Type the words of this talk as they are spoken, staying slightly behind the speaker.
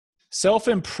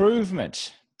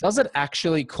Self-improvement, does it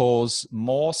actually cause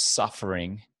more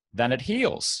suffering than it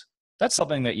heals? That's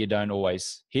something that you don't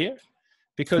always hear,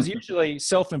 because usually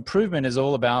self-improvement is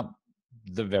all about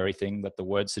the very thing that the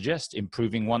word suggests,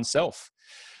 improving oneself.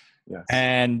 Yes.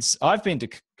 And I've been to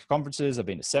conferences, I've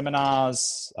been to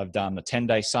seminars, I've done a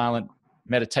 10-day silent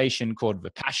meditation called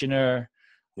Vipassana.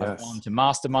 I've Yes. gone to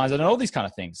masterminds and all these kind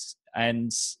of things.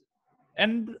 And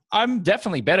I'm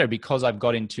definitely better because I've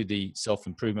got into the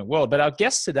self-improvement world. But our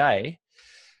guest today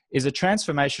is a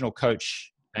transformational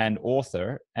coach and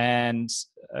author. And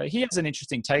he has an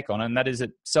interesting take on it, and that is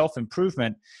that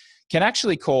self-improvement can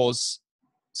actually cause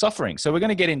suffering. So we're going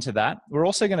to get into that. We're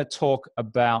also going to talk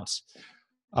about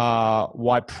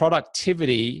why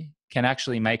productivity can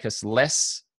actually make us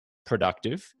less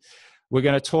productive. We're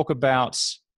going to talk about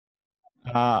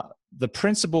the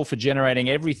principle for generating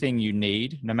everything you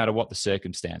need, no matter what the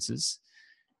circumstances.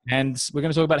 And we're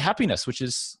going to talk about happiness, which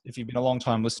is, if you've been a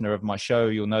long-time listener of my show,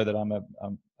 you'll know that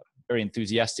I'm very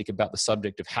enthusiastic about the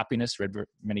subject of happiness, read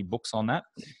many books on that.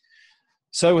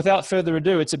 So without further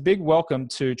ado, it's a big welcome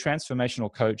to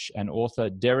transformational coach and author,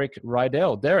 Derek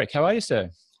Rydall. Derek, how are you, sir?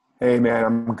 Hey, man,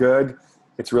 I'm good.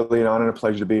 It's really an honor and a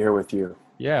pleasure to be here with you.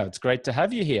 Yeah, it's great to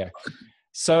have you here.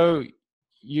 So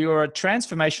you're a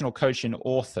transformational coach and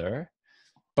author,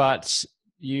 but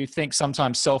you think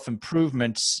sometimes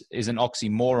self-improvement is an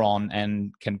oxymoron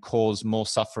and can cause more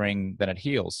suffering than it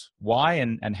heals. Why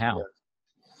and how? Yeah.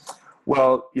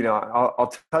 Well,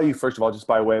 I'll tell you, first of all, just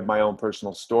by way of my own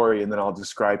personal story, and then I'll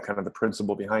describe kind of the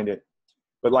principle behind it.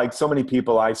 But like so many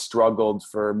people, I struggled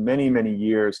for many, many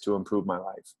years to improve my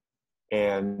life,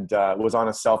 and was on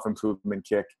a self-improvement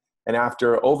kick. And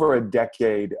after over a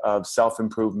decade of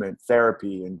self-improvement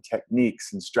therapy and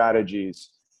techniques and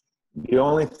strategies, the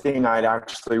only thing I'd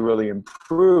actually really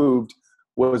improved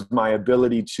was my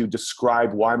ability to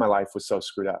describe why my life was so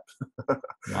screwed up.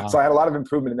 Wow. So I had a lot of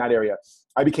improvement in that area.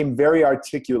 I became very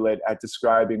articulate at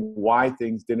describing why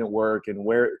things didn't work and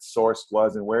where its source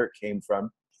was and where it came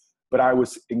from. But I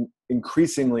was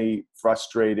increasingly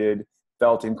frustrated,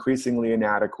 felt increasingly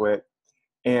inadequate.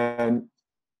 And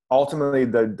ultimately,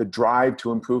 the drive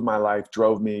to improve my life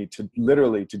drove me to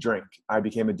literally to drink. I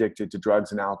became addicted to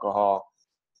drugs and alcohol,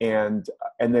 and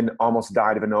then almost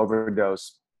died of an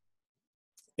overdose.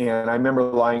 And I remember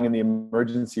lying in the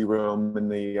emergency room in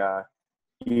the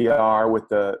ER with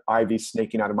the IV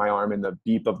snaking out of my arm and the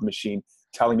beep of the machine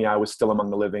telling me I was still among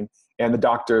the living, and the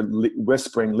doctor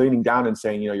whispering, leaning down and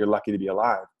saying, you're lucky to be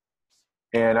alive.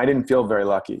 And I didn't feel very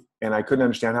lucky, and I couldn't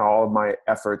understand how all of my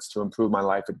efforts to improve my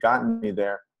life had gotten me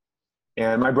there.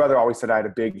 And my brother always said I had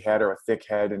a big head or a thick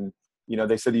head. And,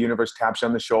 they said the universe taps you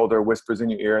on the shoulder, whispers in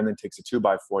your ear, and then takes a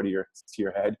 2x4 to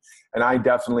your head. And I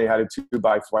definitely had a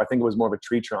 2x4. I think it was more of a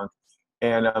tree trunk.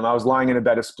 And I was lying in a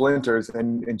bed of splinters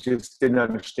and just didn't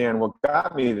understand what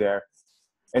got me there.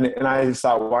 And I just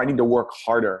thought, well, I need to work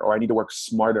harder, or I need to work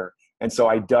smarter. And so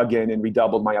I dug in and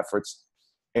redoubled my efforts.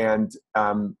 And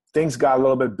things got a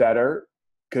little bit better,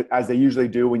 as they usually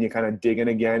do when you kind of dig in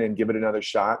again and give it another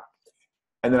shot.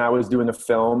 And then I was doing a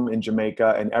film in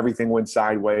Jamaica, and everything went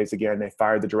sideways again. They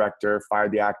fired the director,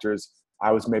 fired the actors.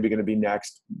 I was maybe going to be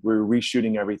next. We were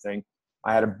reshooting everything.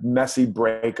 I had a messy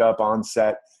breakup on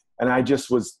set, and I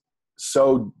just was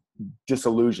so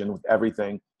disillusioned with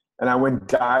everything. And I went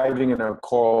diving in a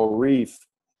coral reef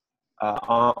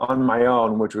on my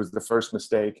own, which was the first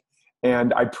mistake.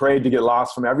 And I prayed to get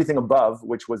lost from everything above,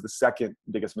 which was the second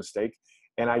biggest mistake.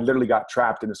 And I literally got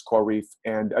trapped in this coral reef,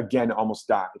 and again, almost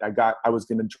died. I was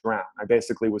going to drown. I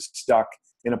basically was stuck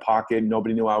in a pocket.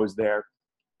 Nobody knew I was there.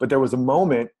 But there was a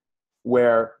moment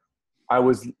where I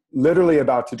was literally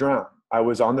about to drown. I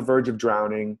was on the verge of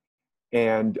drowning,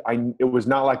 and it was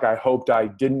not like I hoped I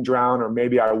didn't drown or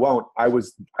maybe I won't. I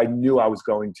knew I was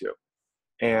going to.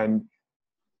 And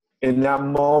in that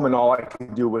moment, all I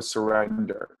could do was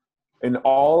surrender. And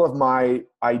all of my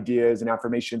ideas and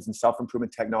affirmations and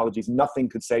self-improvement technologies, nothing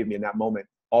could save me in that moment.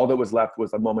 All that was left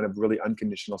was a moment of really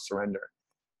unconditional surrender.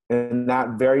 And in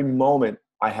that very moment,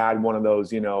 I had one of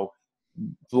those,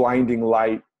 blinding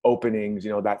light openings,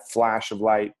 that flash of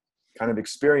light kind of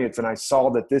experience. And I saw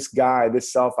that this guy,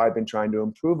 this self I've been trying to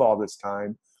improve all this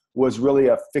time, was really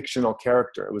a fictional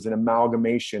character. It was an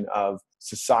amalgamation of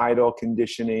societal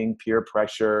conditioning, peer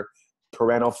pressure,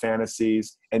 parental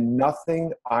fantasies, and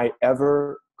nothing I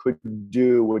ever could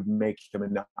do would make him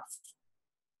enough.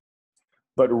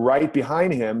 But right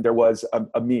behind him, there was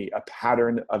a me, a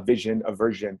pattern, a vision, a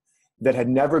version that had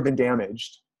never been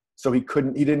damaged. So he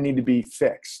didn't need to be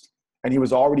fixed. And he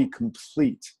was already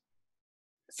complete.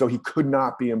 So he could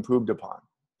not be improved upon.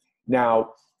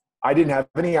 Now, I didn't have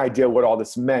any idea what all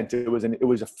this meant. It was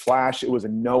a flash. It was a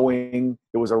knowing.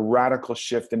 It was a radical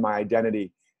shift in my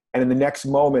identity. And in the next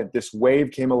moment, this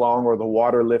wave came along, or the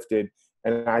water lifted,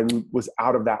 and I was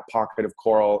out of that pocket of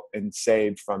coral and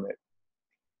saved from it.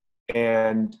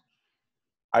 And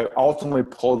I ultimately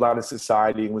pulled out of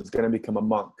society and was going to become a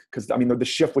monk, because I mean the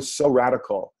shift was so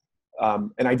radical,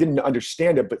 and I didn't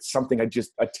understand it, but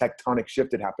a tectonic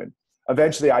shift had happened.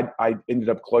 Eventually, I ended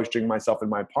up cloistering myself in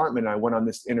my apartment, and I went on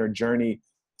this inner journey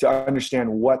to understand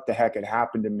what the heck had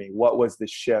happened to me. What was this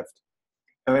shift?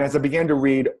 And as I began to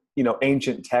read,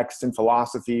 ancient texts and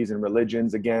philosophies and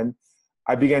religions again,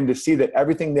 I began to see that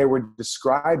everything they were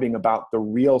describing about the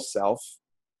real self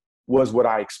was what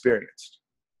I experienced.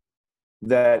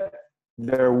 That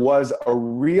there was a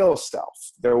real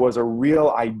self, there was a real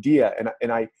idea,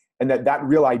 and that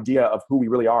real idea of who we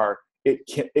really are,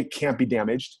 it can't be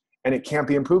damaged and it can't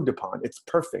be improved upon. It's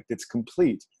perfect, it's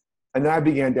complete. And then I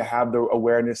began to have the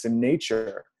awareness in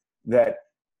nature that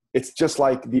it's just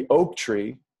like the oak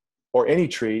tree, or any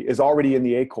tree, is already in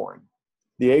the acorn.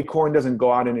 The acorn doesn't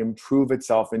go out and improve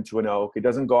itself into an oak. It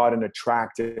doesn't go out and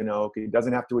attract an oak. It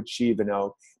doesn't have to achieve an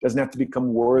oak. It doesn't have to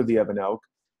become worthy of an oak.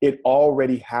 It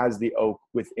already has the oak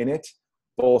within it,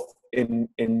 both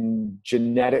in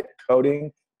genetic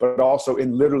coding, but also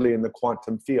literally in the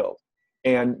quantum field.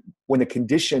 And when the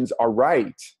conditions are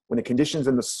right, when the conditions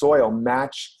in the soil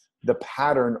match the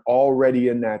pattern already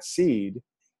in that seed,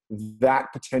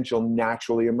 that potential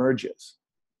naturally emerges.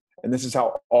 And this is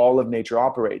how all of nature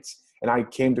operates. And I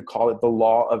came to call it the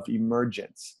law of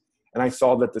emergence. And I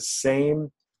saw that the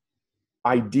same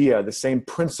idea, the same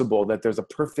principle, that there's a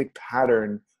perfect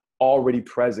pattern already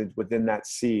present within that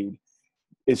seed,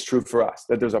 is true for us.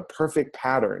 That there's a perfect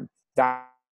pattern. That's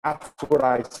what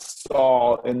I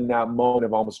saw in that moment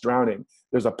of almost drowning.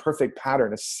 There's a perfect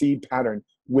pattern, a seed pattern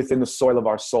within the soil of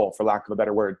our soul, for lack of a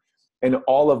better word. And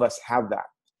all of us have that.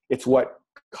 It's what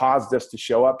caused us to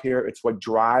show up here. It's what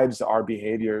drives our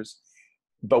behaviors.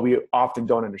 But we often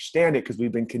don't understand it because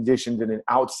we've been conditioned in an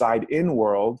outside-in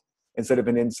world instead of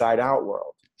an inside-out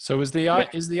world. So is the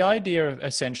idea of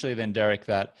essentially then, Derek,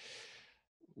 that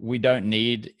we don't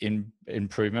need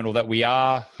improvement, or that we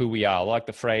are who we are? Like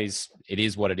the phrase, it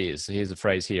is what it is. Here's a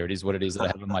phrase here. It is what it is that I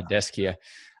have on my desk here.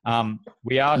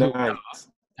 We are who we are,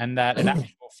 and that in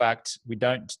actual fact,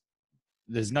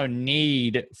 there's no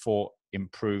need for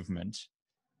improvement.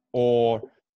 Or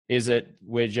is it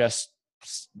we're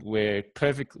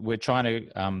trying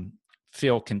to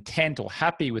feel content or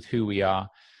happy with who we are,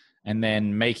 and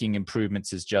then making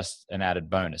improvements is just an added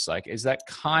bonus? Like, is that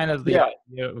kind of the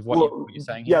idea of what you're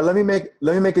saying here? Yeah, let me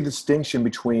make a distinction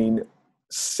between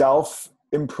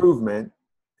self-improvement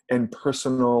and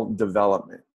personal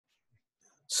development.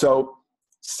 So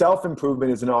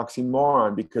self-improvement is an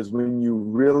oxymoron, because when you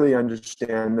really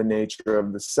understand the nature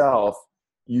of the self,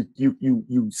 you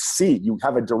see, you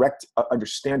have a direct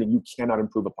understanding you cannot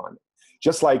improve upon it.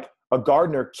 Just like a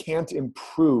gardener can't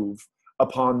improve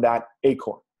upon that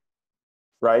acorn,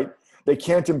 right? They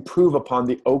can't improve upon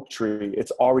the oak tree.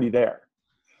 It's already there.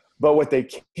 But what they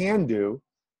can do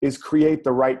is create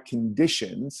the right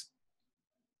conditions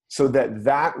so that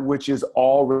that which is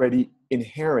already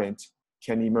inherent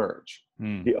can emerge.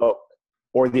 The oak,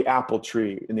 or the apple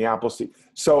tree and the apple seed.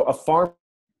 So a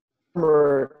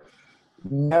farmer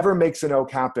never makes an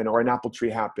oak happen, or an apple tree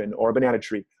happen, or a banana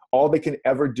tree. All they can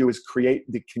ever do is create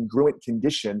the congruent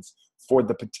conditions for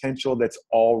the potential that's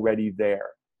already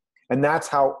there. And that's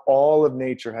how all of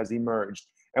nature has emerged.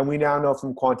 And we now know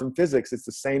from quantum physics, it's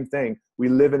the same thing. We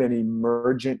live in an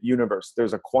emergent universe.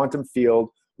 There's a quantum field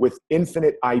with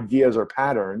infinite ideas or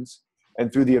patterns.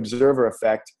 And through the observer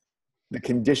effect, the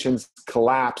conditions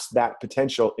collapse that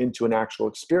potential into an actual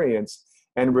experience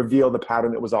and reveal the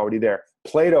pattern that was already there.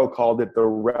 Plato called it the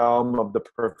realm of the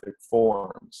perfect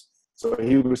forms. So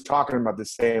he was talking about the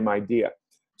same idea.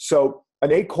 So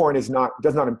an acorn does not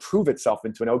improve itself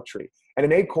into an oak tree. And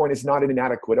an acorn is not an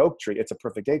inadequate oak tree. It's a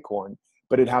perfect acorn,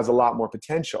 but it has a lot more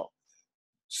potential.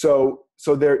 So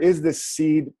there is this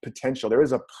seed potential. There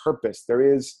is a purpose. There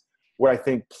is what I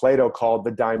think Plato called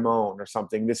the daimon or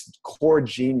something, this core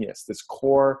genius, this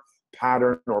core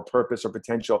pattern or purpose or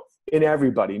potential in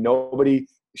everybody. Nobody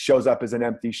shows up as an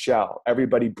empty shell.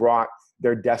 Everybody brought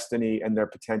their destiny and their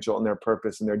potential and their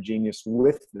purpose and their genius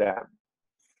with them.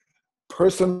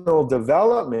 Personal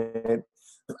development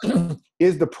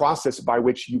is the process by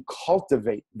which you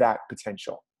cultivate that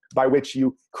potential, by which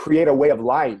you create a way of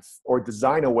life or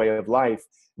design a way of life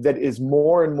that is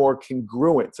more and more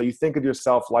congruent. So you think of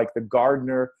yourself like the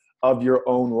gardener of your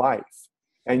own life,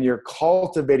 and you're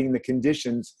cultivating the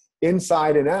conditions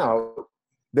inside and out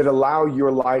that allow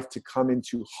your life to come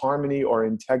into harmony or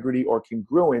integrity or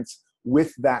congruence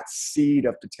with that seed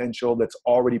of potential that's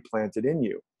already planted in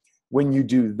you. When you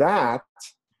do that,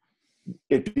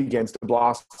 it begins to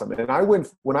blossom. And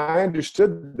when I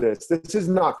understood this is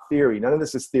not theory. None of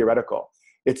this is theoretical.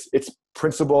 It's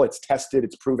principle, it's tested,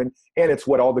 it's proven, and it's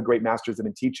what all the great masters have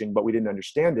been teaching, but we didn't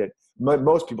understand it.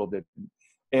 Most people didn't.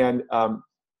 And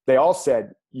they all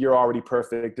said, you're already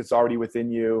perfect. It's already within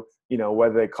you. You know,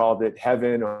 whether they called it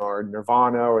heaven or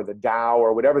nirvana or the Tao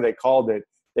or whatever they called it,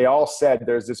 they all said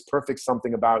there's this perfect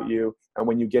something about you. And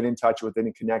when you get in touch with it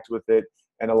and connect with it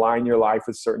and align your life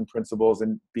with certain principles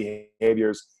and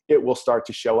behaviors, it will start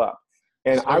to show up.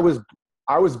 And I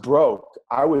was broke.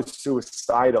 I was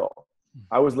suicidal.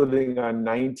 I was living on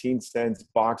 19-cent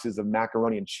boxes of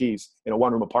macaroni and cheese in a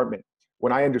one-room apartment.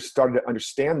 When I started to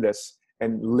understand this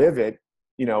and live it,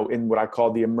 you know, in what I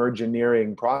call the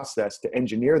emergineering process to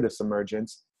engineer this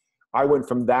emergence, I went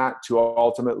from that to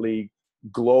ultimately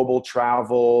global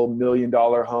travel, $1 million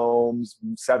homes,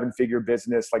 7-figure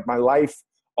business. Like my life,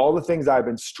 all the things I've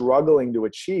been struggling to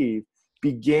achieve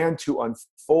began to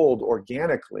unfold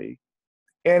organically.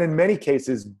 And in many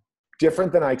cases,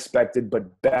 different than I expected,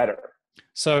 but better.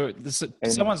 So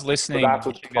someone's listening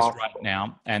to this right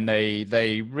now, and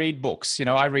they read books. You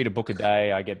know, I read a book a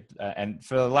day. I get, and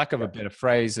for the lack of a better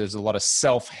phrase, there's a lot of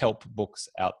self-help books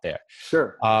out there.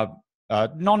 Sure.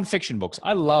 Non-fiction books.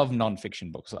 I love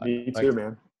non-fiction books. Me too,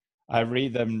 man. I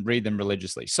read them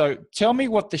religiously. So tell me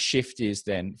what the shift is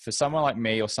then for someone like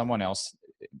me or someone else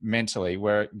mentally,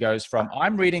 where it goes from,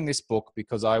 I'm reading this book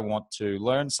because I want to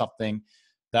learn something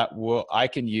that I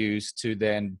can use to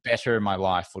then better my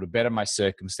life or to better my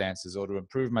circumstances or to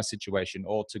improve my situation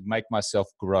or to make myself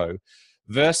grow,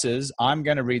 versus I'm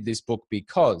going to read this book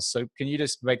because. So can you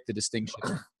just make the distinction?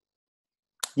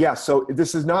 Yeah, so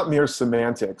this is not mere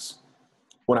semantics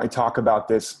when I talk about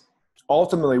this.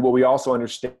 Ultimately, what we also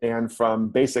understand from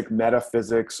basic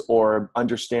metaphysics or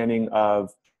understanding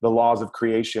of the laws of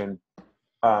creation,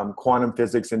 quantum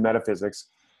physics and metaphysics,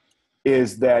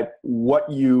 is that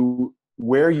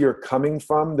where you're coming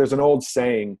from, there's an old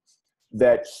saying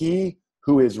that he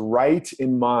who is right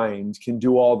in mind can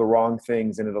do all the wrong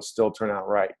things and it'll still turn out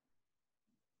right.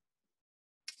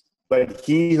 But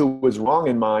he who is wrong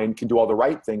in mind can do all the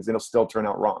right things and it'll still turn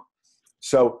out wrong.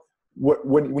 So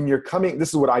when you're coming, this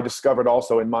is what I discovered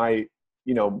also in my,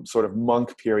 you know, sort of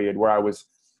monk period where I was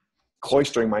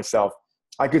cloistering myself.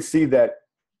 I could see that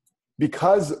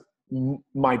because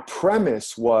my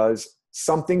premise was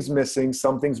something's missing,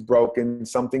 something's broken,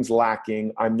 something's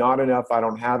lacking, I'm not enough, I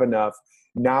don't have enough.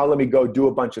 Now let me go do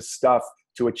a bunch of stuff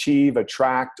to achieve,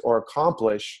 attract, or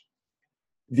accomplish.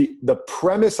 The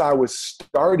premise I was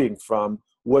starting from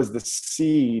was the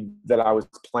seed that I was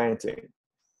planting.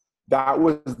 That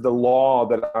was the law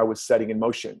that I was setting in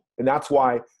motion. And that's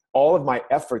why all of my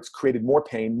efforts created more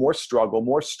pain, more struggle,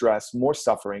 more stress, more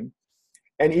suffering.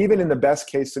 And even in the best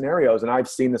case scenarios, and I've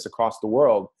seen this across the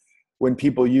world, when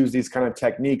people use these kind of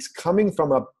techniques coming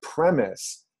from a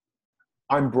premise,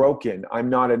 I'm broken, I'm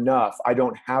not enough, I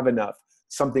don't have enough,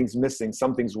 something's missing,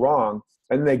 something's wrong,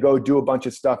 and then they go do a bunch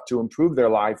of stuff to improve their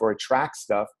life or attract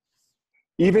stuff.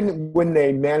 Even when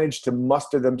they manage to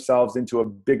muster themselves into a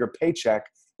bigger paycheck,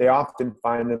 they often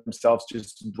find themselves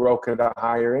just broke at a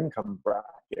higher income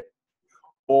bracket.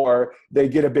 Or they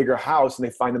get a bigger house and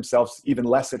they find themselves even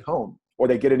less at home. Or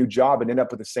they get a new job and end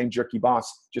up with the same jerky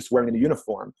boss just wearing a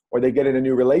uniform. Or they get in a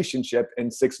new relationship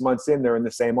and 6 months in, they're in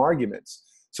the same arguments.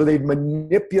 So they've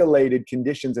manipulated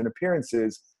conditions and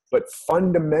appearances, but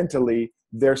fundamentally,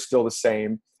 they're still the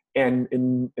same.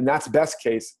 And that's best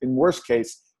case. In worst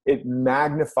case, it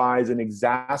magnifies and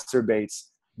exacerbates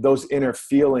those inner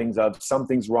feelings of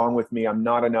something's wrong with me, I'm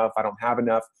not enough, I don't have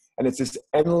enough. And it's this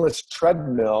endless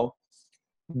treadmill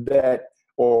that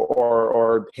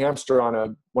or hamster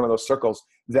on one of those circles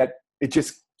that it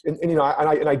just, and you know,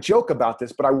 and I joke about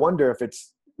this, but I wonder if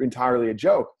it's entirely a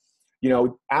joke. You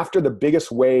know, after the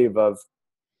biggest wave of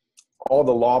all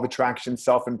the law of attraction,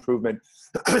 self-improvement,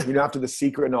 you know, after The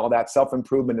Secret and all that,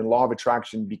 self-improvement and law of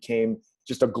attraction became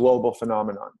just a global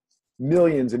phenomenon.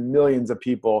 Millions and millions of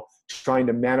people trying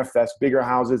to manifest bigger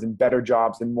houses and better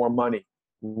jobs and more money.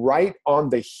 Right on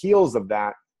the heels of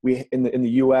that, we in the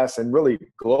US and really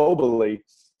globally,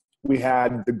 we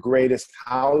had the greatest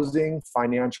housing,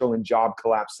 financial, and job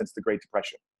collapse since the Great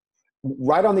Depression.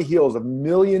 Right on the heels of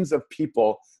millions of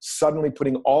people suddenly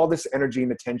putting all this energy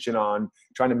and attention on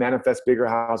trying to manifest bigger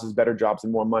houses, better jobs,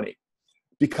 and more money.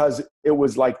 Because it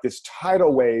was like this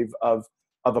tidal wave of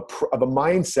a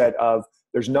mindset of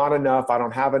there's not enough, I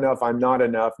don't have enough, I'm not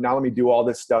enough. Now let me do all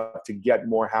this stuff to get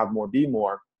more, have more, be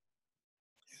more.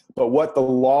 But what the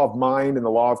law of mind and the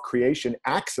law of creation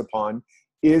acts upon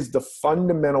is the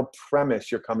fundamental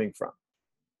premise you're coming from.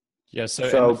 Yeah. So,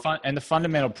 So and the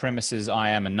fundamental premise is I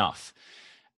am enough.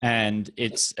 And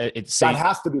it that seems,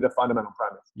 has to be the fundamental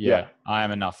premise. yeah, I am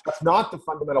enough. That's not the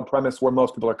fundamental premise where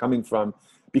most people are coming from,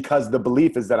 because the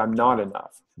belief is that I'm not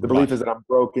enough. The Right. belief is that I'm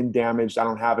broken, damaged, I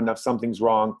don't have enough, something's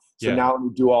wrong. So Yeah. now let me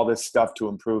do all this stuff to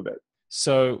improve it.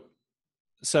 So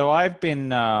I've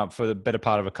been for the better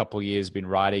part of a couple of years been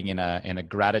writing in a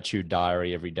gratitude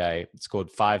diary every day. It's called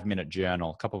 5-Minute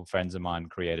Journal. A couple of friends of mine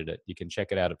created it. You can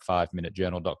check it out at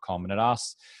 5minutejournal.com, and it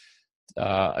asks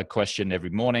a question every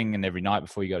morning and every night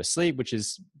before you go to sleep, which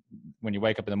is when you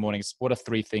wake up in the morning, it's what are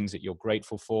 3 things that you're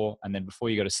grateful for? And then before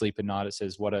you go to sleep at night, it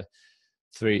says what are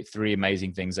three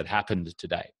amazing things that happened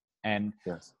today. And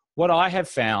Yes. what I have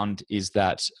found is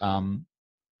that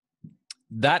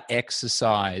that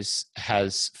exercise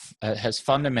has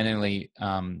fundamentally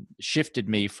shifted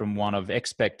me from one of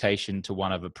expectation to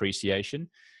one of appreciation.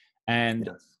 And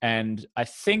Yes. and I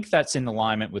think that's in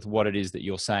alignment with what it is that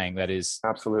you're saying. That is,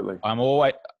 Absolutely. I'm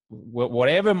always,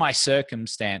 whatever my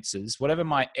circumstances, whatever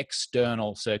my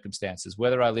external circumstances,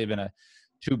 whether I live in a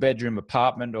 2-bedroom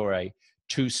apartment or a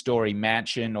 2-story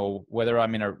mansion, or whether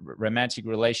I'm in a romantic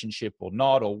relationship or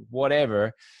not, or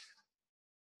whatever,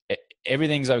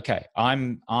 everything's okay.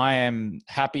 I am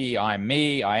happy. I'm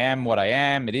me. I am what I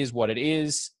am. It is what it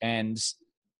is. And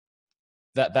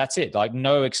that's it. Like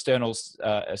no external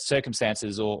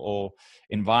circumstances or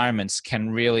environments can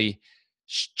really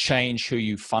change who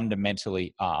you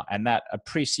fundamentally are. And that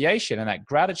appreciation and that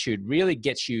gratitude really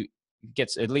gets it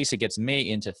gets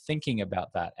me into thinking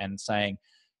about that and saying,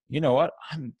 you know what,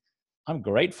 I'm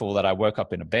grateful that I woke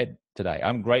up in a bed today.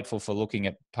 I'm grateful for looking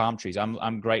at palm trees.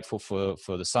 I'm grateful for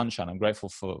the sunshine. I'm grateful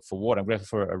for water. I'm grateful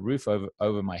for a roof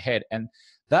over my head. And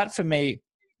that for me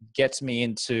gets me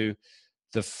into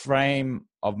the frame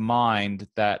of mind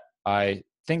that I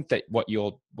think that what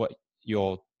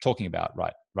you're talking about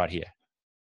right here.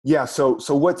 Yeah. So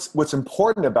what's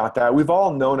important about that, we've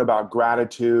all known about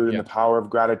gratitude and the power of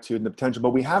gratitude and the potential,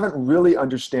 but we haven't really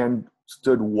understood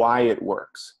why it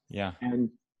works. Yeah. And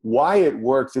why it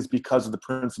works is because of the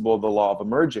principle of the law of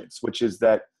emergence, which is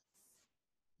that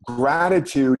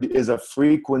gratitude is a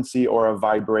frequency or a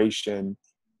vibration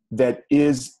that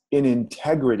is in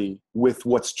integrity with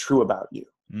what's true about you.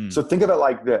 So think of it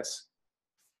like this.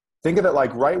 Think of it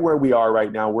like right where we are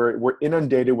right now, we're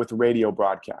inundated with radio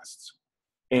broadcasts,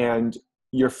 and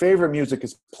your favorite music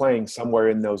is playing somewhere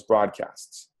in those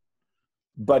broadcasts,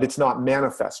 but it's not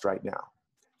manifest right now.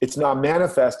 It's not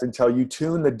manifest until you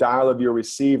tune the dial of your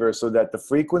receiver so that the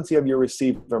frequency of your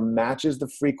receiver matches the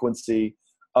frequency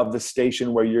of the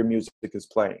station where your music is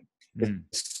playing. As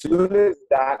soon as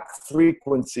that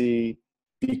frequency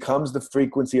becomes the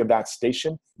frequency of that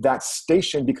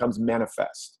station becomes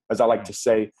manifest. As I like to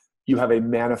say, you have a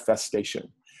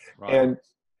manifestation. Right.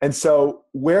 And so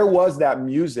where was that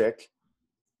music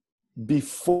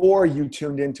before you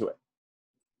tuned into it?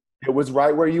 It was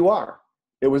right where you are.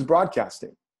 It was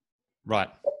broadcasting. Right.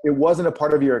 It wasn't a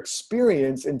part of your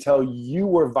experience until you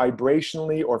were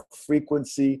vibrationally or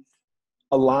frequency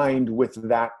aligned with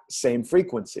that same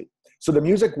frequency. So the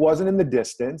music wasn't in the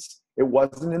distance. It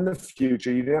wasn't in the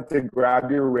future. You didn't have to grab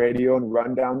your radio and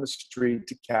run down the street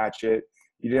to catch it.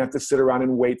 You didn't have to sit around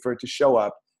and wait for it to show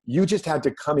up. You just had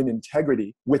to come in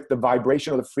integrity with the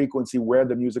vibration of the frequency where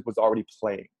the music was already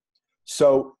playing.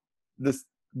 So the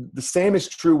same is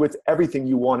true with everything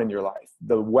you want in your life.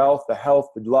 The wealth, the health,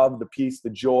 the love, the peace, the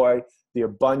joy, the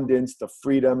abundance, the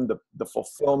freedom, the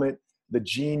fulfillment, the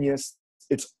genius.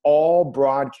 It's all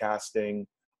broadcasting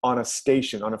on a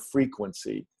station, on a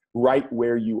frequency, right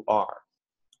where you are.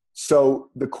 So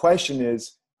the question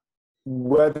is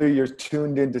whether you're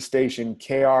tuned into station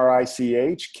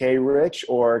KRICH, K-Rich,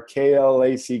 or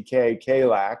KLACK,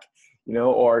 KLAC,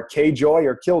 or K-Joy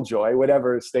or Killjoy,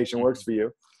 whatever station works for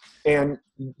you. And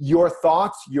your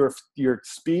thoughts, your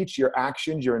speech, your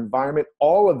actions, your environment,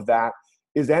 all of that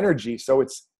is energy. So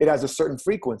it has a certain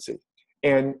frequency.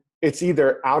 And it's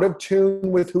either out of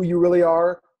tune with who you really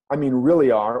are,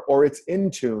 or it's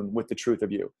in tune with the truth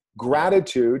of you.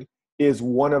 Gratitude is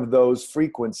one of those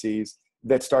frequencies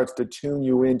that starts to tune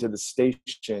you into the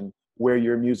station where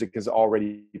your music is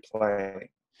already playing.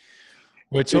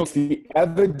 It's the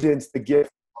evidence, the gift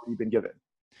you've been given.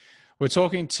 We're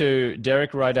talking to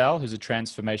Derek Rydall, who's a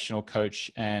transformational coach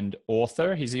and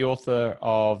author. He's the author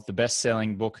of the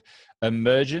best-selling book,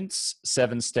 Emergence,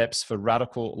 7 Steps for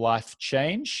Radical Life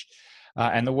Change,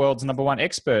 and the world's #1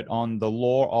 expert on the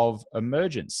law of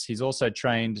emergence. He's also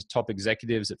trained top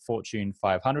executives at Fortune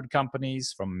 500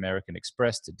 companies, from American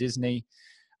Express to Disney.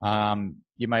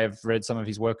 You may have read some of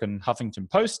his work in Huffington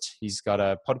Post. He's got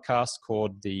a podcast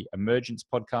called the Emergence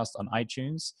Podcast on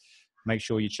iTunes. Make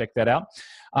sure you check that out.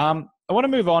 I want to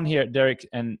move on here, Derek,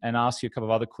 and ask you a couple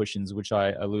of other questions, which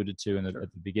I alluded to at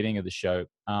the beginning of the show.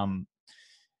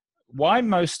 Why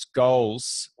most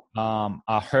goals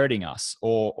are hurting us,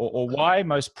 or why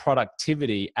most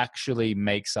productivity actually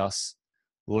makes us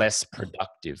less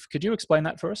productive? Could you explain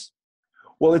that for us?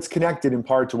 Well, it's connected in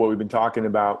part to what we've been talking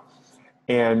about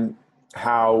and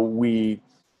how we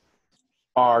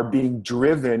are being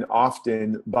driven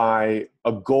often by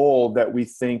a goal that we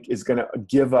think is going to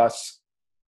give us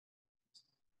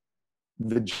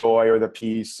the joy or the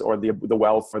peace or the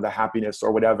wealth or the happiness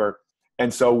or whatever.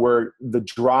 And so the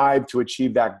drive to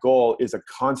achieve that goal is a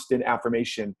constant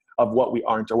affirmation of what we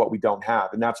aren't or what we don't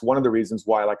have. And that's one of the reasons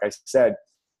why, like I said,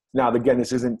 now again,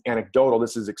 this isn't anecdotal,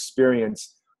 this is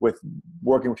experience with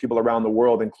working with people around the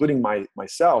world, including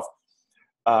myself.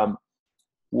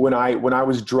 When I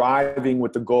was driving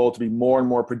with the goal to be more and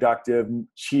more productive,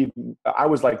 I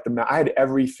was like I had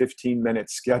every 15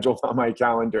 minutes scheduled on my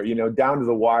calendar, down to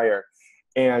the wire.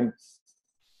 And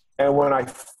when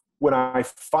I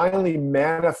finally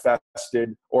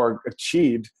manifested or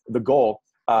achieved the goal,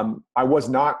 I was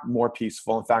not more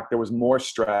peaceful. In fact, there was more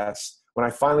stress. When I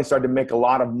finally started to make a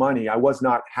lot of money, I was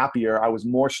not happier. I was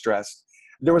more stressed.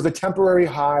 There was a temporary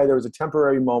high, there was a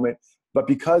temporary moment, but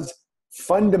because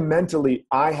fundamentally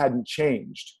I hadn't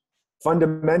changed,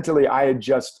 fundamentally I had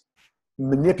just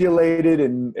manipulated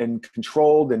and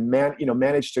controlled and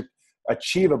managed to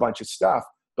achieve a bunch of stuff,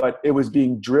 but it was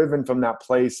being driven from that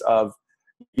place of,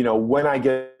 when I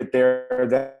get there,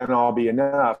 then I'll be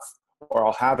enough, or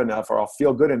I'll have enough, or I'll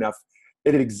feel good enough.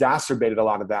 It had exacerbated a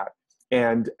lot of that.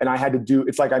 And I had to do,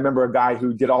 it's like I remember a guy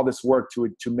who did all this work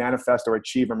to manifest or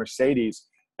achieve a Mercedes.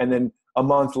 And then a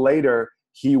month later,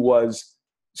 he was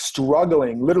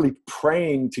struggling, literally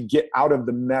praying to get out of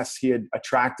the mess he had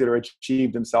attracted or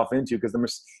achieved himself into,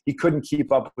 because he couldn't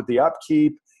keep up with the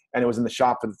upkeep, and it was in the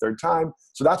shop for the third time.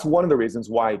 So that's one of the reasons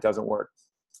why it doesn't work.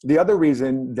 The other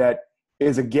reason that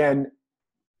is, again,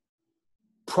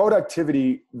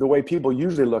 productivity, the way people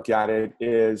usually look at it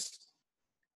is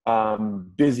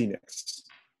busyness,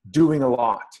 doing a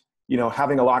lot,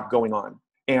 having a lot going on.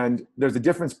 And there's a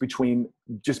difference between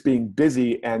just being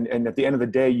busy and at the end of the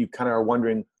day, you kind of are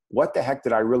wondering, what the heck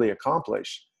did I really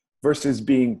accomplish, versus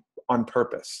being on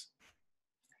purpose.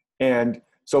 And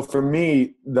so for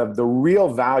me, the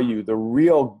real value, the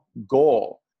real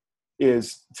goal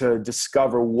is to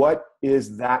discover what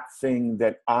is that thing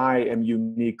that I am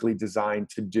uniquely designed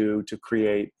to do, to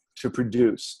create, to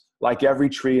produce. Like every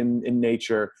tree in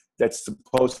nature that's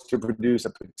supposed to produce a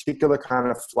particular kind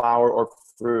of flower or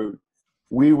fruit,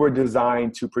 we were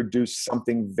designed to produce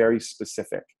something very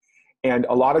specific. And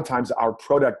a lot of times our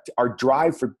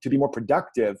drive to be more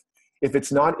productive, if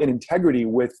it's not in integrity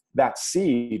with that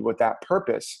seed, with that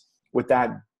purpose, with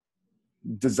that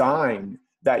design,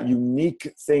 that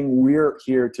unique thing we're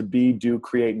here to be, do,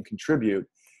 create, and contribute,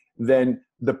 then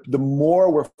the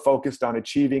more we're focused on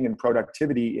achieving and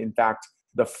productivity, in fact,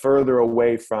 the further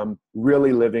away from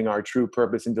really living our true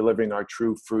purpose and delivering our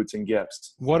true fruits and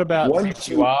gifts. What about if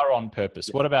you are on purpose?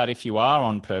 What about if you are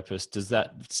on purpose? Does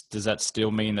that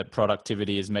still mean that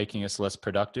productivity is making us less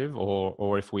productive?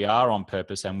 Or if we are on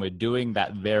purpose and we're doing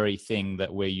that very thing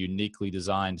that we're uniquely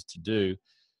designed to do,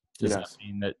 does that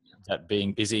mean that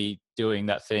being busy doing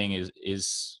that thing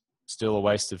is still a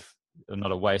waste of, or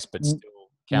not a waste, but still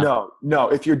counts? No.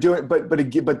 If you're doing, but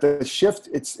the shift,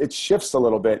 it shifts a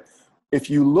little bit. If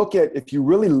you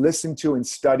really listen to and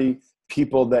study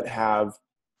people that have,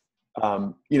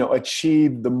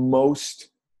 achieved the most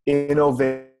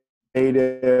innovative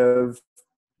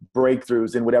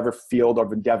breakthroughs in whatever field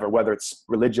of endeavor, whether it's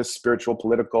religious, spiritual,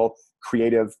 political,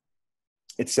 creative,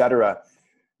 etc.,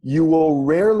 you will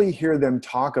rarely hear them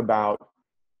talk about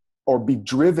or be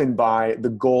driven by the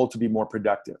goal to be more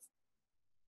productive.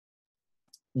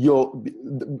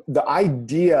 The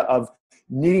idea of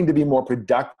needing to be more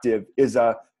productive is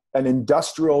an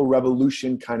industrial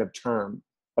revolution kind of term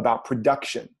about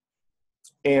production.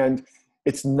 And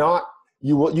it's not,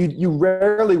 you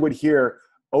rarely would hear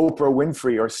Oprah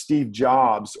Winfrey or Steve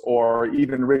Jobs or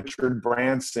even Richard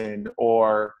Branson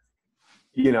or,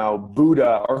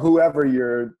 Buddha or whoever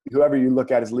you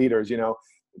look at as leaders,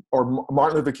 or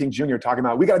Martin Luther King Jr. talking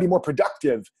about, we got to be more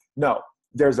productive. No,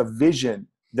 there's a vision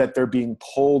that they're being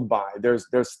pulled by. There's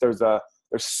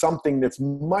something that's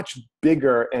much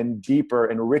bigger and deeper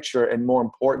and richer and more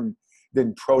important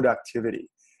than productivity.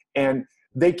 And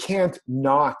they can't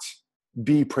not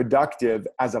be productive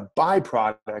as a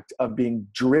byproduct of being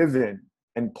driven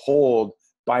and pulled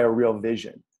by a real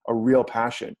vision. a real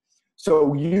passion.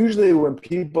 So usually when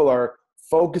people are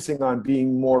focusing on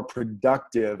being more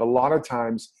productive, a lot of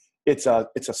times it's a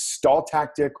stall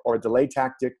tactic or a delay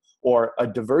tactic or a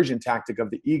diversion tactic of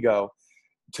the ego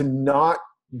to not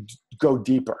go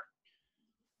deeper.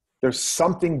 There's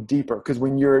something deeper, because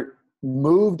when you're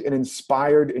moved and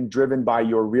inspired and driven by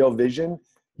your real vision,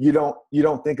 you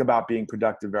don't think about being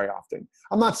productive very often.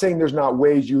 I'm not saying there's not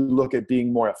ways you look at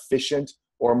being more efficient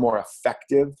or more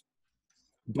effective,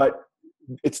 but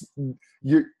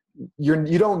you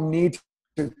don't need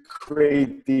to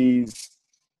create these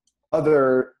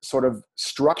other sort of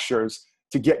structures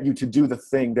to get you to do the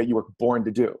thing that you were born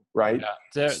to do, right?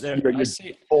 Yeah, you're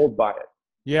pulled by it.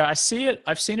 Yeah, I see it.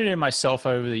 I've seen it in myself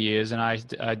over the years, and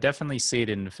I definitely see it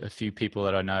in a few people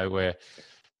that I know where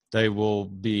they will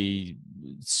be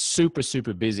super,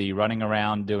 super busy running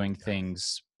around doing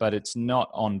things, but it's not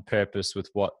on purpose with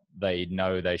what they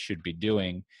know they should be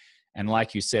doing. And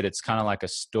like you said, it's kind of like a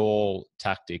stall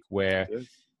tactic where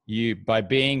by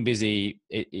being busy,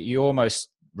 you almost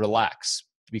relax,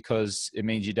 because it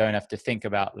means you don't have to think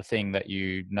about the thing that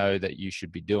you know that you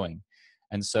should be doing.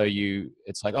 And so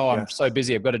it's like, oh, I'm so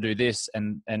busy, I've got to do this.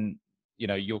 And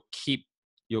you'll keep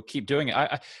doing it.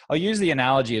 I'll use the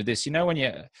analogy of this. I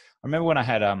remember when I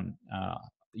had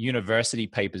university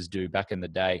papers due back in the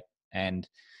day, and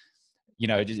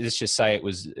let's just say it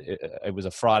was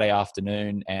a Friday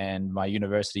afternoon and my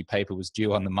university paper was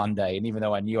due on the Monday. And even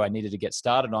though I knew I needed to get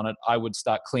started on it, I would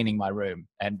start cleaning my room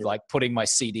and like putting my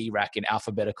CD rack in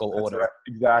alphabetical order. Right.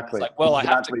 Exactly. It's like, well,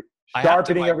 exactly.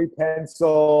 Sharpening every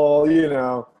pencil,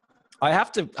 I have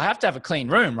to have a clean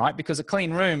room, right? Because a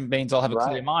clean room means I'll have a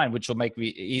clear mind, which will make it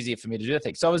easier for me to do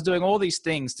things. So I was doing all these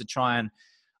things to try and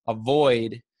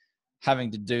avoid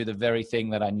having to do the very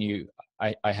thing that I knew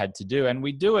I had to do. And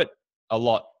we do it a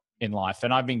lot in life.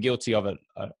 And I've been guilty of it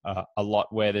a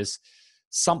lot, where there's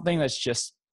something that's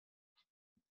just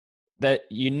that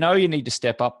you need to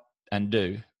step up and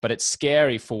do, but it's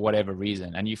scary for whatever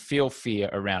reason. And you feel fear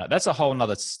around it. That's a whole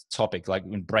nother topic, like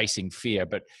embracing fear.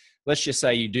 But let's just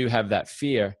say you do have that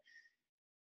fear.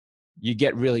 You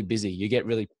get really busy. You get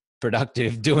really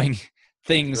productive doing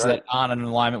things that aren't in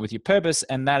alignment with your purpose.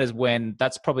 And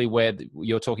that's probably where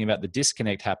you're talking about the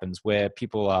disconnect happens, where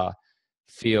people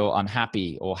feel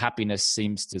unhappy, or happiness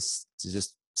seems to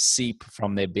just seep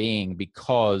from their being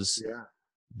because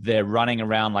they're running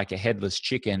around like a headless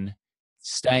chicken,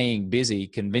 staying busy,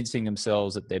 convincing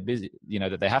themselves that they're busy,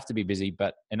 that they have to be busy,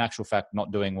 but in actual fact,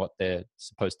 not doing what they're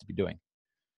supposed to be doing.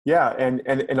 Yeah.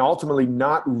 And ultimately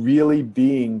not really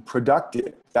being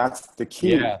productive. That's the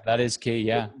key. Yeah, that is key.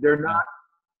 Yeah.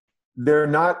 They're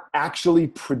not actually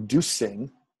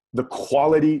producing the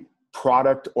quality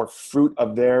product or fruit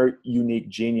of their unique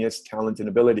genius, talent, and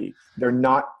ability. They're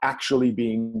not actually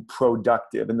being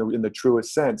productive in the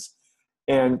truest sense.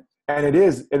 And it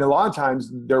is, and a lot of times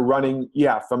they're running,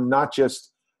 from not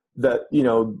just the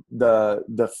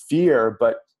fear,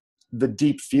 but the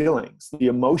deep feelings, the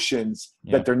emotions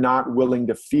that they're not willing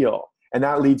to feel. And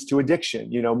that leads to addiction.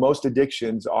 Most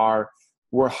addictions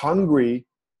we're hungry,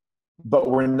 but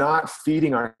we're not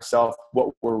feeding ourselves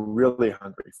what we're really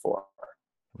hungry for.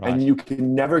 Right. And you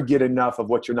can never get enough of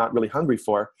what you're not really hungry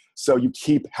for. So you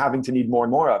keep having to need more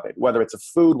and more of it, whether it's a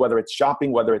food, whether it's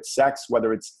shopping, whether it's sex,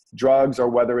 whether it's drugs, or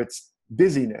whether it's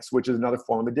busyness, which is another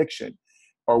form of addiction,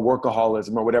 or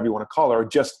workaholism, or whatever you want to call it, or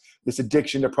just this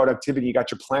addiction to productivity. You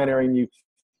got your planner, and you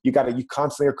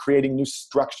constantly are creating new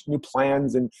structure, new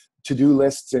plans and to-do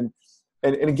lists. And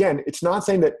again, it's not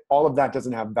saying that all of that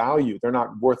doesn't have value. They're not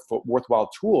worthwhile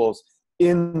tools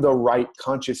in the right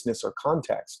consciousness or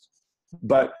context.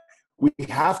 But we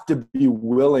have to be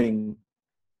willing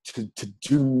to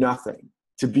do nothing,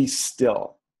 to be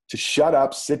still, to shut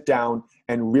up, sit down,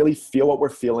 and really feel what we're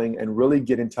feeling, and really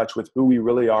get in touch with who we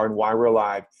really are and why we're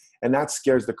alive. And that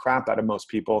scares the crap out of most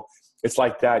people. It's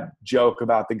like that joke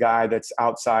about the guy that's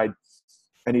outside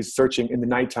and he's searching in the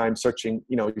nighttime,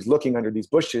 he's looking under these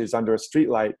bushes under a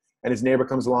streetlight, and his neighbor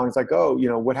comes along. He's like, oh,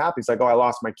 what happened? He's like, oh, I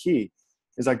lost my key.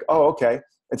 He's like, oh, okay.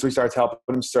 And so he starts helping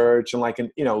him search, and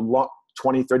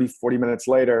 20, 30, 40 minutes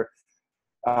later,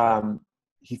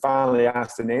 he finally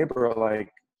asked the neighbor,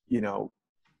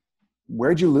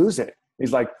 where'd you lose it?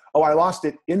 He's like, oh, I lost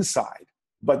it inside,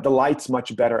 but the light's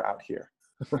much better out here.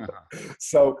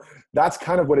 So that's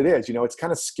kind of what it is. It's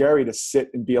kind of scary to sit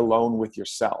and be alone with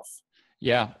yourself.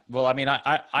 Yeah. Well, I mean,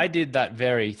 I did that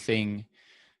very thing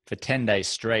for 10 days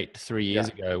straight 3 years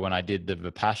ago when I did the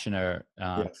Vipassana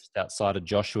just outside of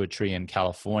Joshua Tree in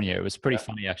California. It was pretty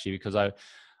funny, actually, because I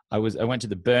went to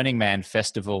the Burning Man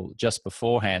festival just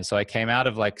beforehand. So I came out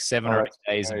of like 7 or 8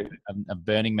 days of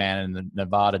Burning Man in the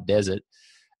Nevada desert.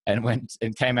 and went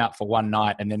and came out for one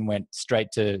night and then went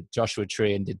straight to Joshua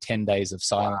Tree and did 10 days of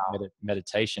silent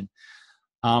meditation.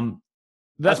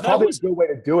 That's probably was a good way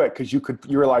to do it. Cause you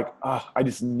were like, oh, I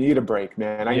just need a break,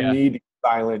 man. I need to be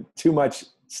silent, too much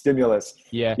stimulus.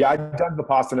 Yeah. Yeah. I've done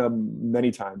Vipassana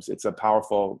many times. It's a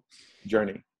powerful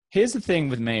journey. Here's the thing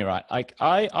with me, right? Like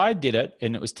I did it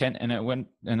and it was 10 and it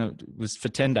was for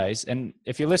 10 days. And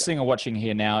if you're listening or watching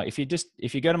here now, if you go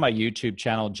to my YouTube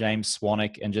channel, James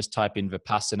Swanwick, and just type in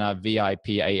Vipassana,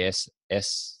 Vipassana.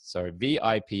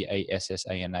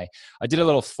 I did a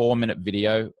little 4-minute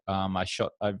video. I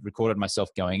recorded myself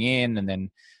going in and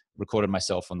then recorded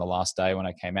myself on the last day when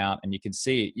I came out, and you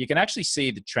can actually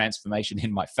see the transformation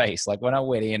in my face. Like when I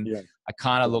went in, I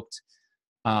kind of looked,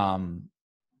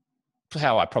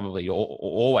 how I probably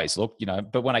always looked,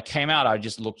 but when I came out, I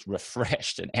just looked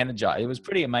refreshed and energized. It was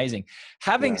pretty amazing.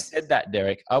 Having said that,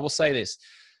 Derek, I will say this.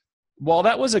 While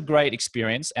that was a great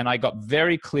experience, and I got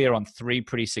very clear on 3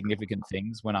 pretty significant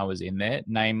things when I was in there,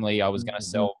 namely, I was going to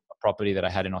sell a property that I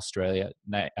had in Australia.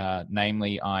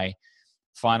 Namely, I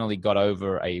finally got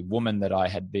over a woman that I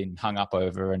had been hung up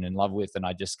over and in love with, and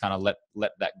I just kind of let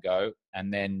that go.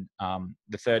 And then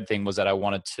the third thing was that I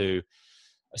wanted to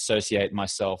associate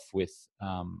myself with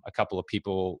a couple of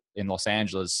people in Los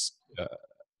Angeles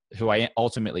who I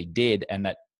ultimately did, and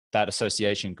that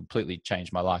association completely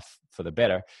changed my life for the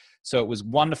better. So it was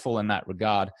wonderful in that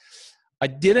regard. I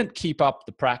didn't keep up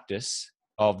the practice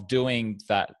of doing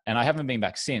that, and I haven't been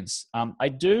back since. I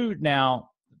do now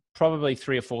probably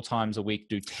 3 or 4 times a week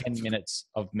do 10 minutes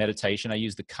of meditation. I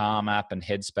use the Calm app and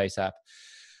Headspace app.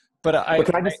 But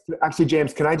can I just actually,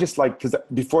 James, can I just because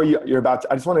before you're about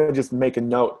to, I just want to just make a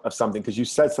note of something, because you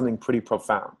said something pretty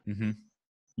profound. Mm-hmm.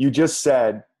 You just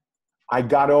said, I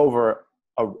got over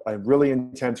a really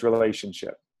intense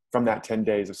relationship from that 10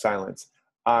 days of silence.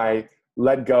 I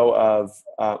let go of,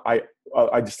 I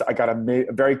got a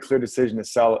very clear decision to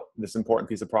sell this important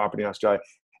piece of property in Australia.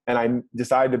 And I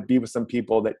decided to be with some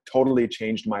people that totally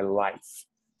changed my life.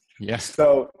 Yes.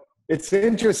 So it's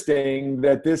interesting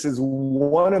that this is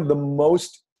one of the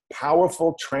most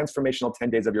powerful transformational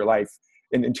 10 days of your life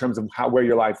in terms of where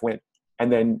your life went.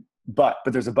 And then, but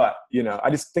there's a but, I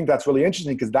just think that's really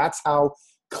interesting, because that's how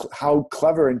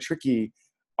clever and tricky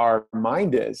our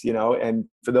mind is, and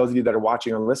for those of you that are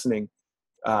watching or listening,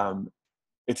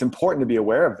 it's important to be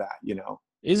aware of that,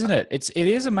 Isn't it? It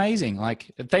is amazing.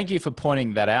 Like, thank you for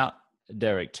pointing that out,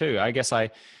 Derek, too. I guess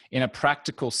in a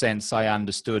practical sense, I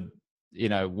understood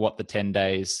what the 10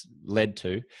 days led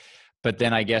to, but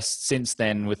then I guess since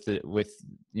then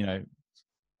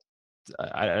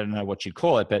I don't know what you'd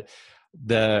call it, but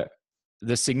the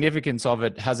significance of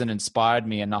it hasn't inspired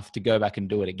me enough to go back and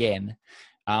do it again.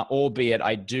 Albeit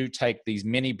I do take these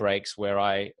mini breaks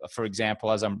where for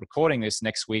example, as I'm recording this,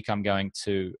 next week, I'm going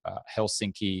to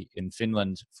Helsinki in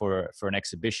Finland for an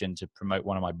exhibition to promote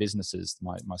one of my businesses,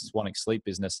 my Swanwick sleep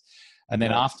business. And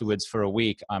then afterwards, for a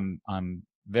week, I'm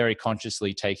very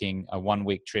consciously taking a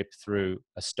 1-week trip through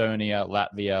Estonia,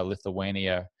 Latvia,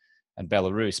 Lithuania, and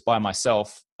Belarus by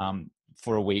myself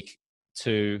for a week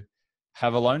to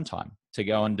have alone time, to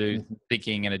go and do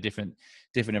thinking in a different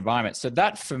environment. So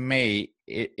that for me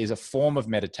is a form of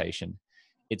meditation.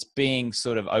 It's being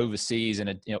sort of overseas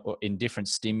and in different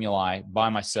stimuli by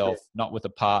myself, not with a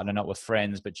partner, not with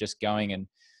friends, but just going and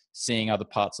seeing other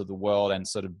parts of the world and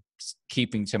sort of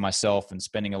keeping to myself and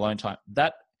spending alone time.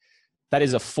 That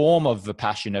is a form of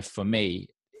Vipassana for me,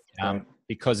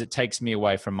 because it takes me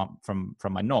away from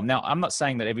my norm. Now, I'm not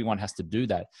saying that everyone has to do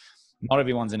that. Not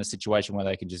everyone's in a situation where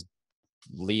they can just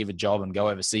leave a job and go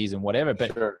overseas and whatever,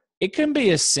 but it can be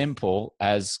as simple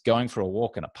as going for a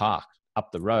walk in a park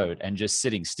up the road and just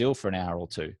sitting still for an hour or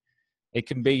 2. It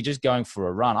can be just going for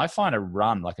a run. I find a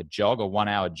run, like a jog, a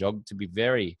 1-hour jog, to be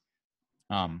very,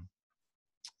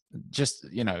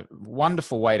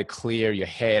 wonderful way to clear your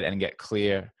head and get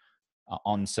clear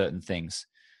on certain things.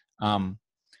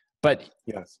 But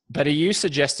are you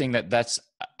suggesting that that's,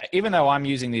 even though I'm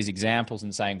using these examples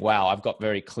and saying, wow, I've got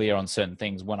very clear on certain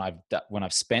things when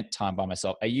I've spent time by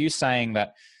myself, are you saying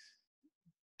that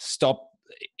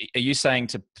are you saying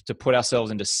to put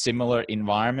ourselves into similar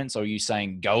environments, or are you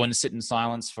saying go and sit in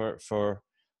silence for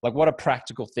like, what are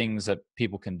practical things that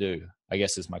people can do, I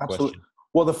guess is my question.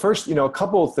 Well, the first, a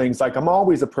couple of things, like I'm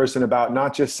always a person about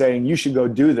not just saying you should go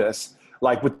do this,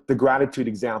 like with the gratitude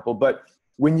example, but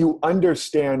when you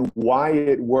understand why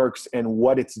it works and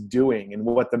what it's doing and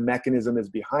what the mechanism is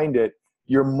behind it,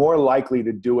 you're more likely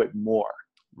to do it more.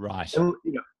 Right. And,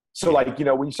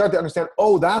 when you start to understand,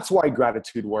 oh, that's why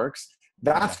gratitude works.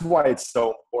 That's why it's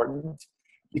so important,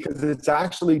 because it's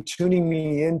actually tuning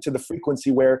me into the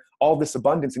frequency where all this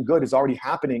abundance and good is already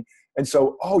happening. And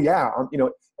so, oh yeah,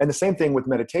 and the same thing with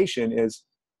meditation is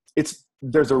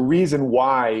there's a reason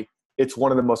why it's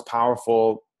one of the most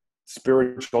powerful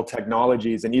spiritual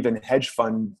technologies, and even hedge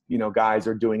fund, guys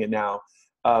are doing it now.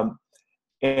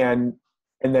 And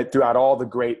that throughout all the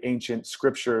great ancient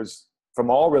scriptures from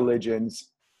all religions,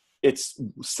 it's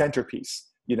centerpiece,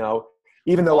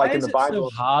 even though Why like in is the it so Bible.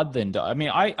 hard then? I mean,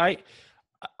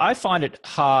 I find it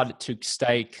hard to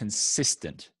stay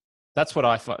consistent. That's what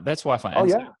I find. That's why I find. Oh And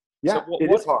yeah. so Yeah.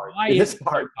 It is hard. why It is is it so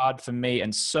hard. hard for me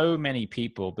and so many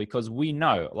people? Because we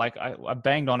know, like I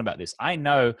banged on about this. I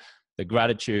know that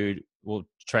gratitude will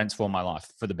transform my life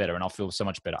for the better, and I'll feel so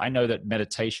much better. I know that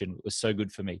meditation was so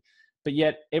good for me, but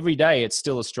yet every day it's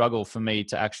still a struggle for me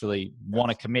to actually want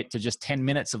to commit to just 10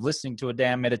 minutes of listening to a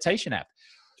damn meditation app.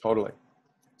 Totally.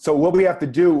 So what we have to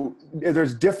do,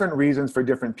 there's different reasons for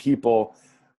different people,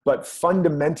 but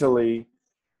fundamentally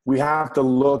we have to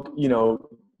look,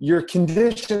 your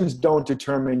conditions don't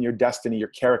determine your destiny, your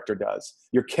character does.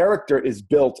 Your character is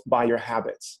built by your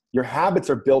habits. Your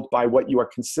habits are built by what you are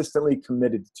consistently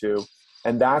committed to,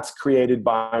 and that's created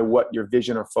by what your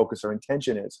vision or focus or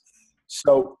intention is.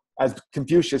 So as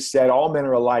Confucius said, all men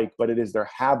are alike, but it is their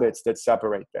habits that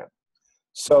separate them.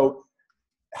 So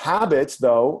habits,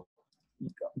 though,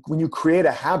 when you create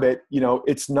a habit,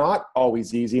 it's not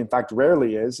always easy. In fact,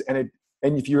 rarely is. And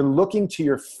if you're looking to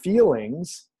your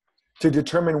feelings to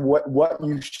determine what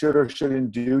you should or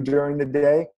shouldn't do during the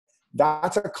day,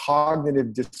 that's a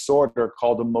cognitive disorder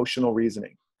called emotional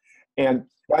reasoning. And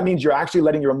that means you're actually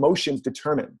letting your emotions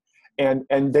determine, and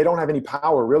they don't have any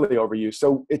power really over you.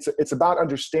 So it's about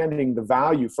understanding the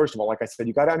value. First of all, like I said,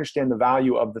 you got to understand the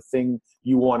value of the thing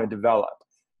you want to develop.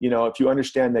 If you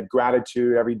understand that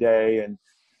gratitude every day and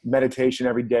meditation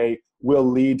every day will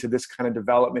lead to this kind of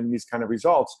development and these kind of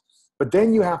results, but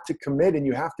then you have to commit and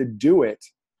you have to do it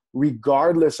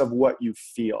regardless of what you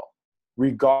feel,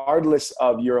 regardless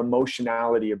of your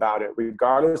emotionality about it,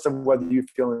 regardless of whether you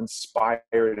feel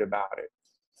inspired about it.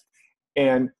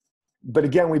 But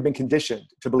again, we've been conditioned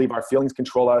to believe our feelings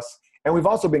control us. And we've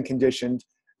also been conditioned,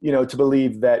 to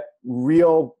believe that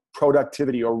real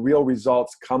productivity or real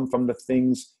results come from the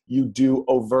things you do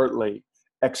overtly,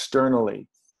 externally,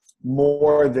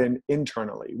 more than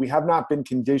internally. We have not been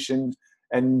conditioned,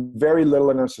 and very little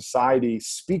in our society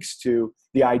speaks to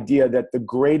the idea that the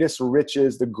greatest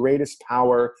riches, the greatest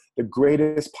power, the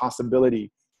greatest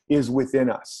possibility is within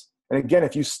us. And again,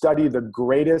 if you study the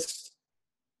greatest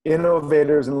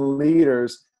innovators and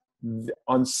leaders,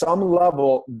 on some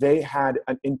level, they had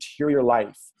an interior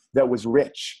life that was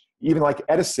rich. Even like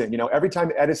Edison, every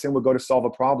time Edison would go to solve a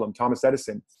problem, Thomas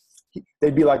Edison,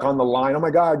 they'd be like on the line, oh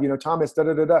my God, Thomas, da,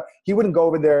 da, da, da. He wouldn't go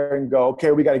over there and go,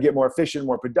 okay, we got to get more efficient,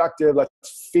 more productive.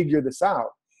 Let's figure this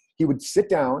out. He would sit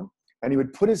down and he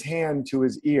would put his hand to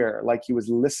his ear like he was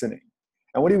listening.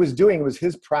 And what he was doing was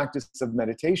his practice of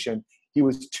meditation. He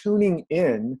was tuning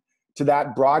in to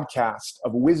that broadcast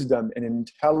of wisdom and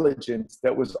intelligence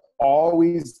that was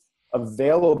always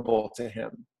available to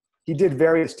him. He did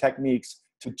various techniques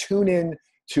to tune in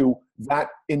to that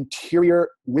interior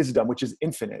wisdom, which is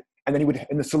infinite. And then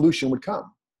the solution would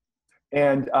come.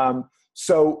 And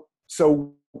so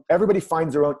everybody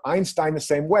finds their own. Einstein the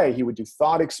same way. He would do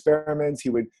thought experiments.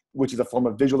 Which is a form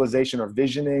of visualization or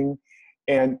visioning.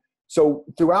 And so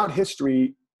throughout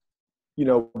history,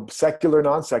 secular,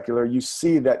 non-secular, you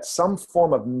see that some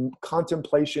form of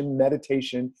contemplation,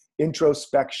 meditation,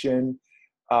 introspection.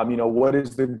 What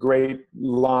is the great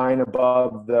line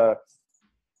above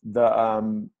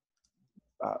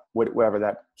whatever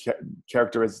that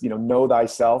character is, know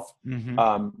thyself.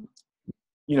 Mm-hmm.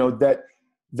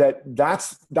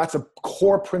 That's a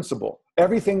core principle.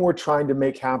 Everything we're trying to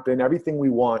make happen, everything we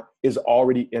want is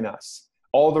already in us.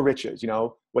 All the riches,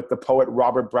 what the poet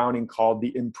Robert Browning called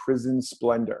the imprisoned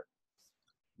splendor.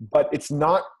 But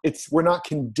we're not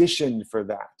conditioned for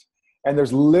that. And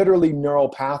there's literally neural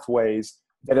pathways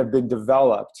that have been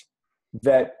developed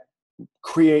that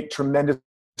create tremendous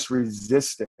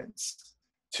resistance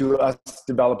to us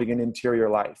developing an interior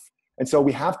life. And so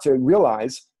we have to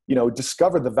realize,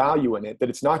 discover the value in it, that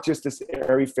it's not just this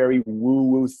airy-fairy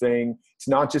woo-woo thing. It's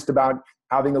not just about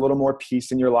having a little more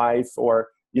peace in your life or,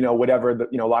 whatever,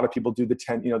 a lot of people do the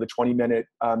 20-minute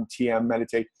TM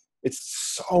meditate.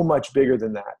 It's so much bigger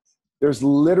than that. There's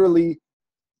literally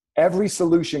every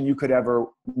solution you could ever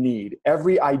need,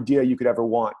 every idea you could ever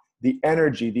want, the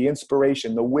energy, the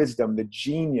inspiration, the wisdom, the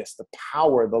genius, the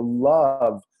power, the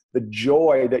love, the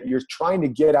joy that you're trying to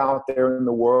get out there in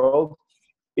the world,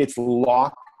 it's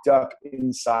locked up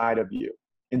inside of you,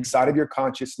 inside of your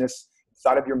consciousness,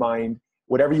 inside of your mind,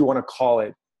 whatever you want to call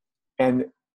it. And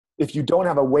if you don't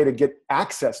have a way to get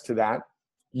access to that,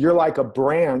 you're like a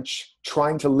branch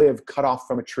trying to live cut off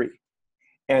from a tree.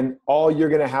 And all you're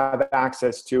going to have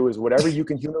access to is whatever you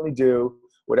can humanly do,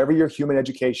 whatever your human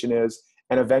education is,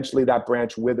 and eventually that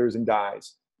branch withers and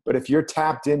dies. But if you're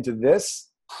tapped into this,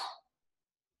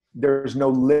 there's no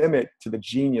limit to the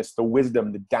genius, the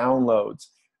wisdom, the downloads,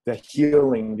 the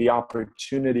healing, the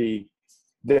opportunity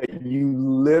that you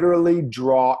literally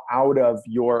draw out of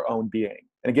your own being.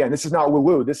 And again, this is not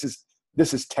woo-woo. This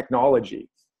is technology.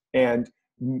 And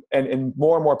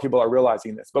more and more people are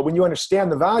realizing this. But when you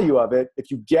understand the value of it,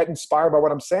 if you get inspired by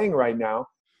what I'm saying right now,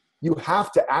 you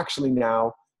have to actually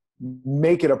now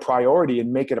make it a priority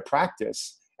and make it a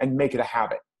practice and make it a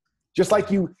habit. Just like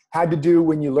you had to do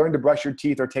when you learned to brush your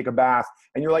teeth or take a bath,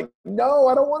 and you're like, no,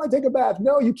 I don't want to take a bath.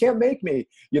 No, you can't make me,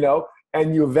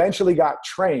 and you eventually got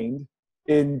trained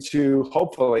into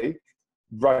hopefully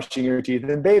brushing your teeth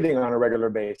and bathing on a regular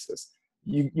basis.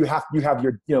 You have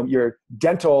your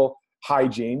dental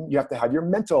hygiene. You have to have your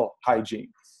mental hygiene.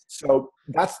 So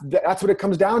that's what it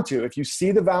comes down to. If you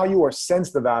see the value or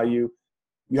sense the value,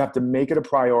 you have to make it a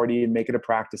priority and make it a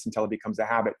practice until it becomes a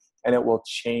habit, and it will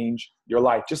change your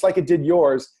life. Just like it did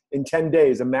yours in 10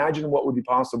 days. Imagine what would be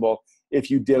possible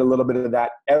if you did a little bit of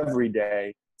that every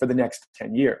day for the next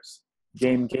 10 years.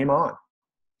 Game on.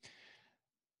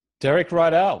 Derek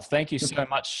Rydall, thank you so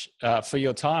much for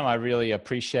your time. I really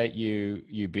appreciate you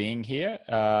being here.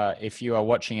 If you are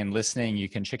watching and listening, you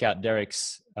can check out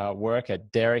Derek's work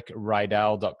at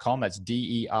derekrydall.com. That's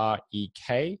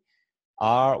DerekRydall.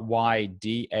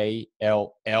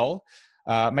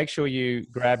 Make sure you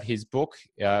grab his book,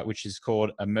 which is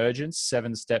called Emergence,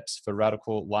 7 Steps for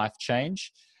Radical Life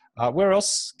Change. Where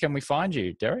else can we find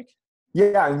you, Derek?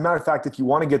 Yeah, as a matter of fact, if you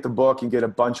want to get the book and get a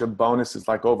bunch of bonuses,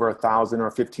 like over $1,000 or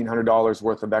 $1,500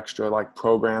 worth of extra like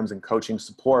programs and coaching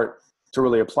support to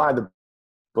really apply the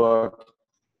book,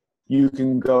 you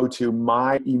can go to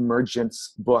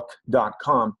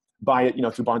myemergencebook.com, buy it,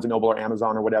 through Barnes & Noble or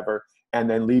Amazon or whatever, and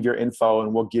then leave your info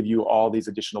and we'll give you all these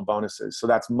additional bonuses. So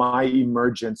that's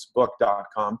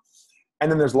myemergencebook.com.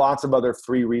 And then there's lots of other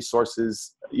free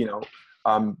resources,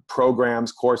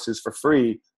 programs, courses for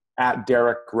free at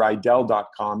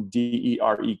derekrydall.com,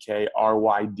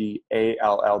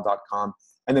 DerekRydall.com.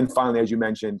 And then finally, as you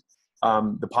mentioned,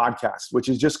 the podcast, which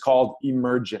is just called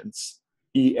Emergence,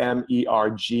 Emergence.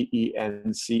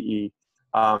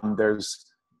 There's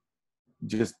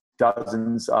just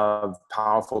dozens of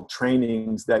powerful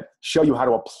trainings that show you how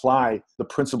to apply the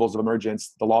principles of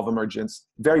emergence, the law of emergence,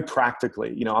 very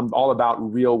practically. I'm all about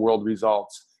real world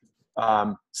results.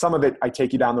 Some of it, I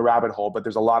take you down the rabbit hole, but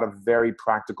there's a lot of very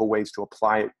practical ways to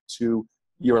apply it to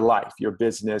your life, your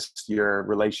business, your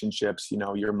relationships,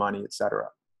 your money, etc.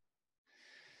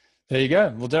 There you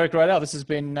go. Well, Derek Rydall, this has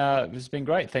been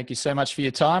great. Thank you so much for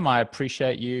your time. I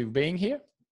appreciate you being here.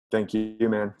 Thank you,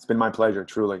 man. It's been my pleasure,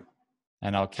 truly.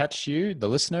 And I'll catch you, the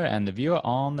listener and the viewer,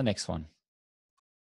 on the next one.